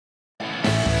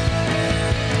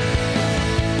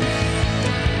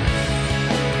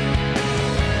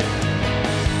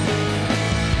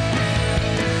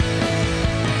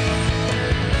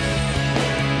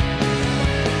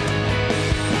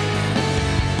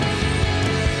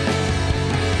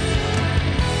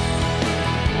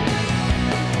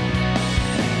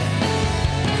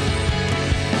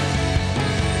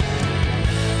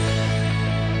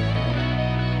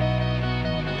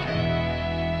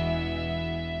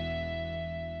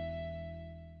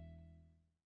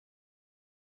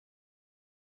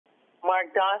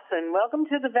Mark Dawson. Welcome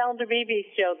to the Valder Beebe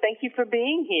Show. Thank you for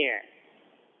being here.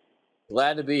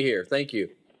 Glad to be here. Thank you.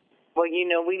 Well,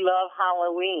 we love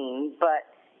Halloween, but,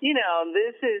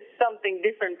 this is something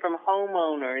different from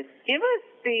homeowners. Give us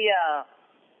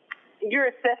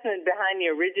your assessment behind the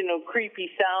original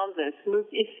creepy sounds and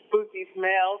spooky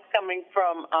smells coming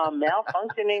from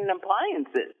malfunctioning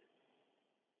appliances.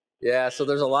 Yeah, so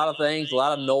there's a lot of things, a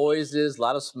lot of noises, a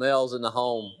lot of smells in the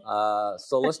home.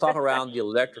 So let's talk around the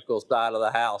electrical side of the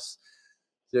house.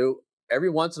 So every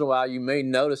once in a while, you may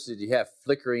notice that you have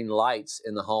flickering lights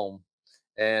in the home.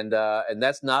 And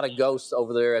that's not a ghost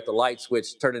over there at the light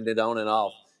switch turning it on and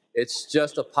off. It's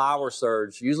just a power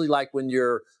surge, usually like when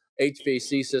your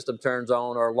HVAC system turns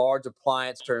on or a large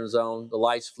appliance turns on, the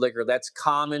lights flicker. That's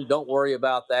common. Don't worry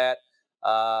about that.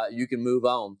 You can move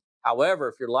on. However,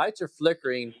 if your lights are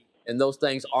flickering and those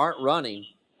things aren't running,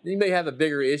 then you may have a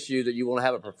bigger issue that you want to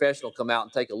have a professional come out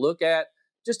and take a look at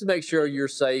just to make sure you're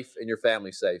safe and your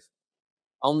family's safe.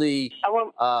 On the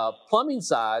plumbing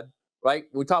side, right,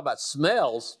 we talk about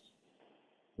smells.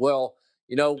 Well,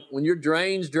 when your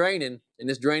drain's draining and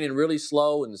it's draining really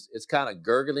slow and it's kind of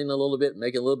gurgling a little bit,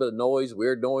 making a little bit of noise,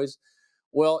 weird noise.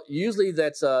 Well, usually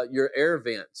that's your air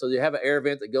vent. So you have an air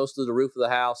vent that goes through the roof of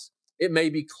the house. It may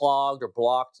be clogged or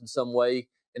blocked in some way,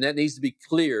 and that needs to be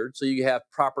cleared so you have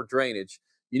proper drainage.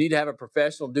 You need to have a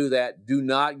professional do that. Do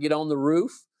not get on the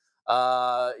roof,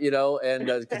 because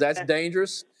that's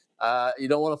dangerous. You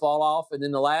don't want to fall off. And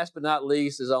then the last but not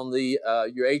least is on the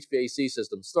your HVAC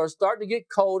system. Starting to get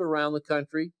cold around the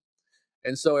country.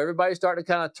 And so everybody's starting to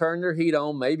kind of turn their heat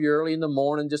on, maybe early in the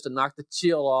morning just to knock the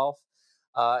chill off.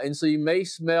 And so you may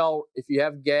smell, if you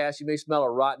have gas, you may smell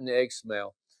a rotten egg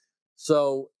smell.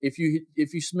 So if you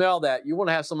smell that, you want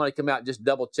to have somebody come out and just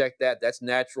double check that. That's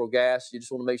natural gas. You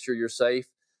just want to make sure you're safe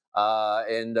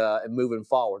and moving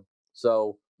forward.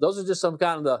 So those are just some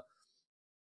kind of the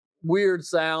weird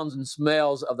sounds and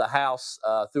smells of the house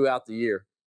throughout the year.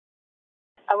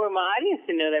 I want my audience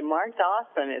to know that Mark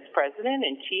Dawson is President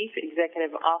and Chief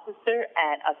Executive Officer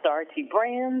at Authority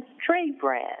Brands Trade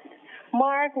Brand.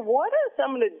 Mark, what are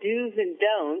some of the do's and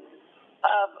don'ts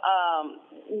of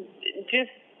just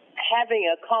having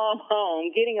a calm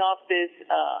home, getting off this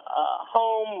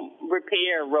home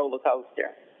repair roller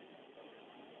coaster?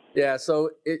 Yeah,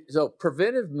 so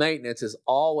preventive maintenance is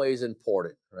always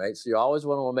important, right? So you always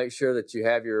want to make sure that you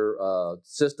have your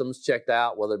systems checked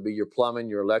out, whether it be your plumbing,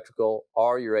 your electrical,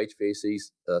 or your HVAC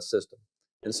system.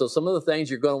 And so some of the things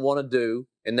you're going to want to do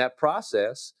in that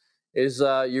process is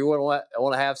you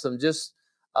want to have some just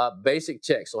basic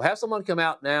checks. So have someone come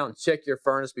out now and check your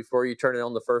furnace before you turn it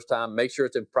on the first time. Make sure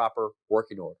it's in proper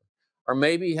working order. Or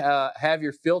maybe have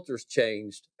your filters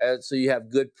changed so you have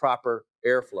good, proper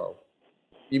airflow.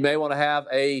 You may want to have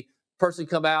a person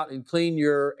come out and clean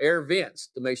your air vents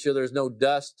to make sure there's no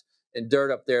dust and dirt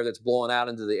up there that's blowing out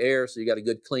into the air, so you got a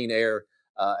good clean air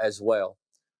as well.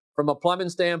 From a plumbing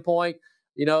standpoint,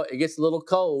 it gets a little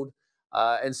cold,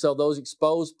 and so those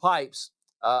exposed pipes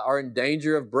are in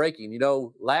danger of breaking.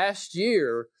 Last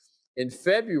year in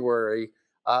February,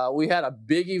 we had a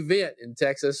big event in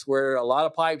Texas where a lot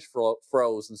of pipes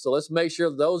froze, and so let's make sure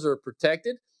those are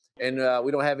protected and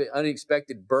we don't have an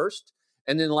unexpected burst.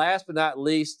 And then last but not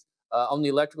least, on the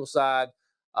electrical side,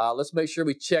 let's make sure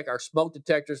we check our smoke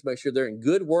detectors, make sure they're in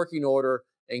good working order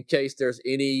in case there's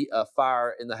any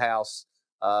fire in the house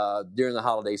during the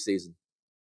holiday season.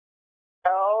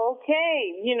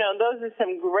 Okay. Those are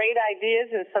some great ideas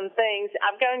and some things.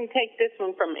 I'm going to take this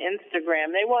one from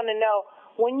Instagram. They want to know,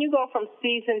 when you go from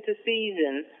season to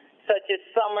season, such as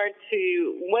summer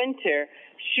to winter,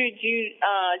 should you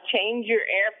change your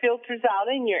air filters out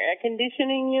in your air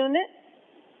conditioning unit?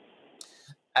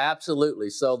 Absolutely.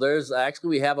 So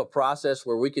we have a process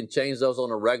where we can change those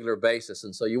on a regular basis.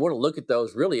 And so you want to look at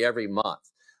those really every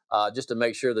month just to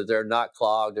make sure that they're not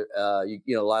clogged. A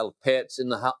lot of pets in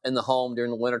the home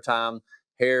during the wintertime,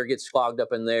 hair gets clogged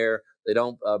up in there. They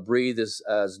don't breathe as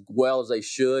well as they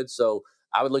should. So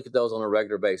I would look at those on a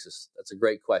regular basis. That's a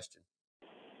great question.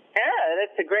 Yeah,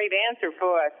 that's a great answer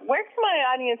for us. Where can my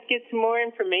audience get some more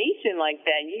information like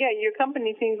that? Your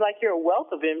company seems like you're a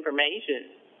wealth of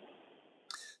information.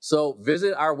 So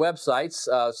visit our websites.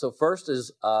 So first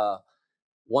is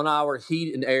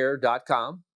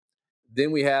onehourheatandair.com.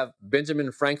 Then we have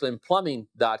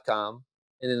benjaminfranklinplumbing.com.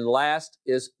 And then last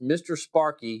is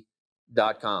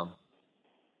mrsparky.com.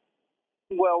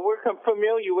 Well, we're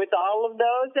familiar with all of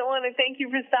those. I want to thank you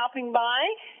for stopping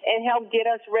by and help get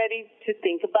us ready to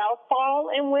think about fall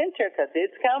and winter, because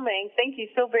it's coming. Thank you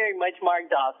so very much, Mark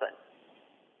Dawson.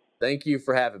 Thank you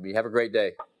for having me. Have a great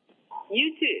day.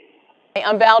 You too.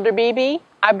 I'm Valder Beebe.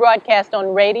 I broadcast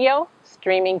on radio,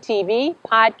 streaming TV,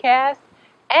 podcasts,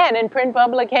 and in print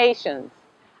publications.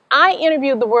 I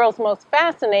interview the world's most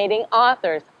fascinating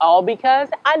authors, all because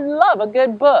I love a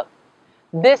good book.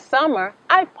 This summer,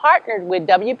 I partnered with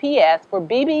WPS for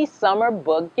Beebe's Summer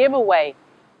Book Giveaway.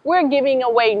 We're giving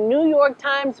away New York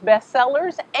Times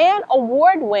bestsellers and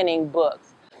award-winning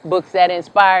books. Books that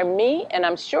inspire me, and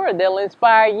I'm sure they'll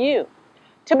inspire you.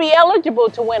 To be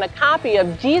eligible to win a copy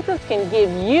of Jesus Can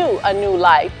Give You a New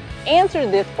Life, answer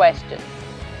this question.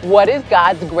 What is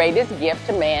God's greatest gift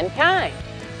to mankind?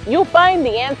 You'll find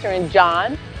the answer in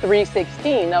John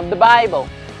 3:16 of the Bible.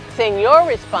 Send your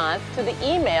response to the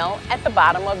email at the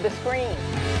bottom of the screen.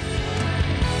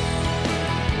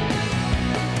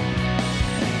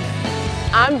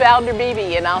 I'm Valder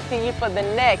Beebe, and I'll see you for the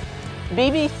next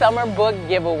Beebe Summer Book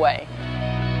Giveaway.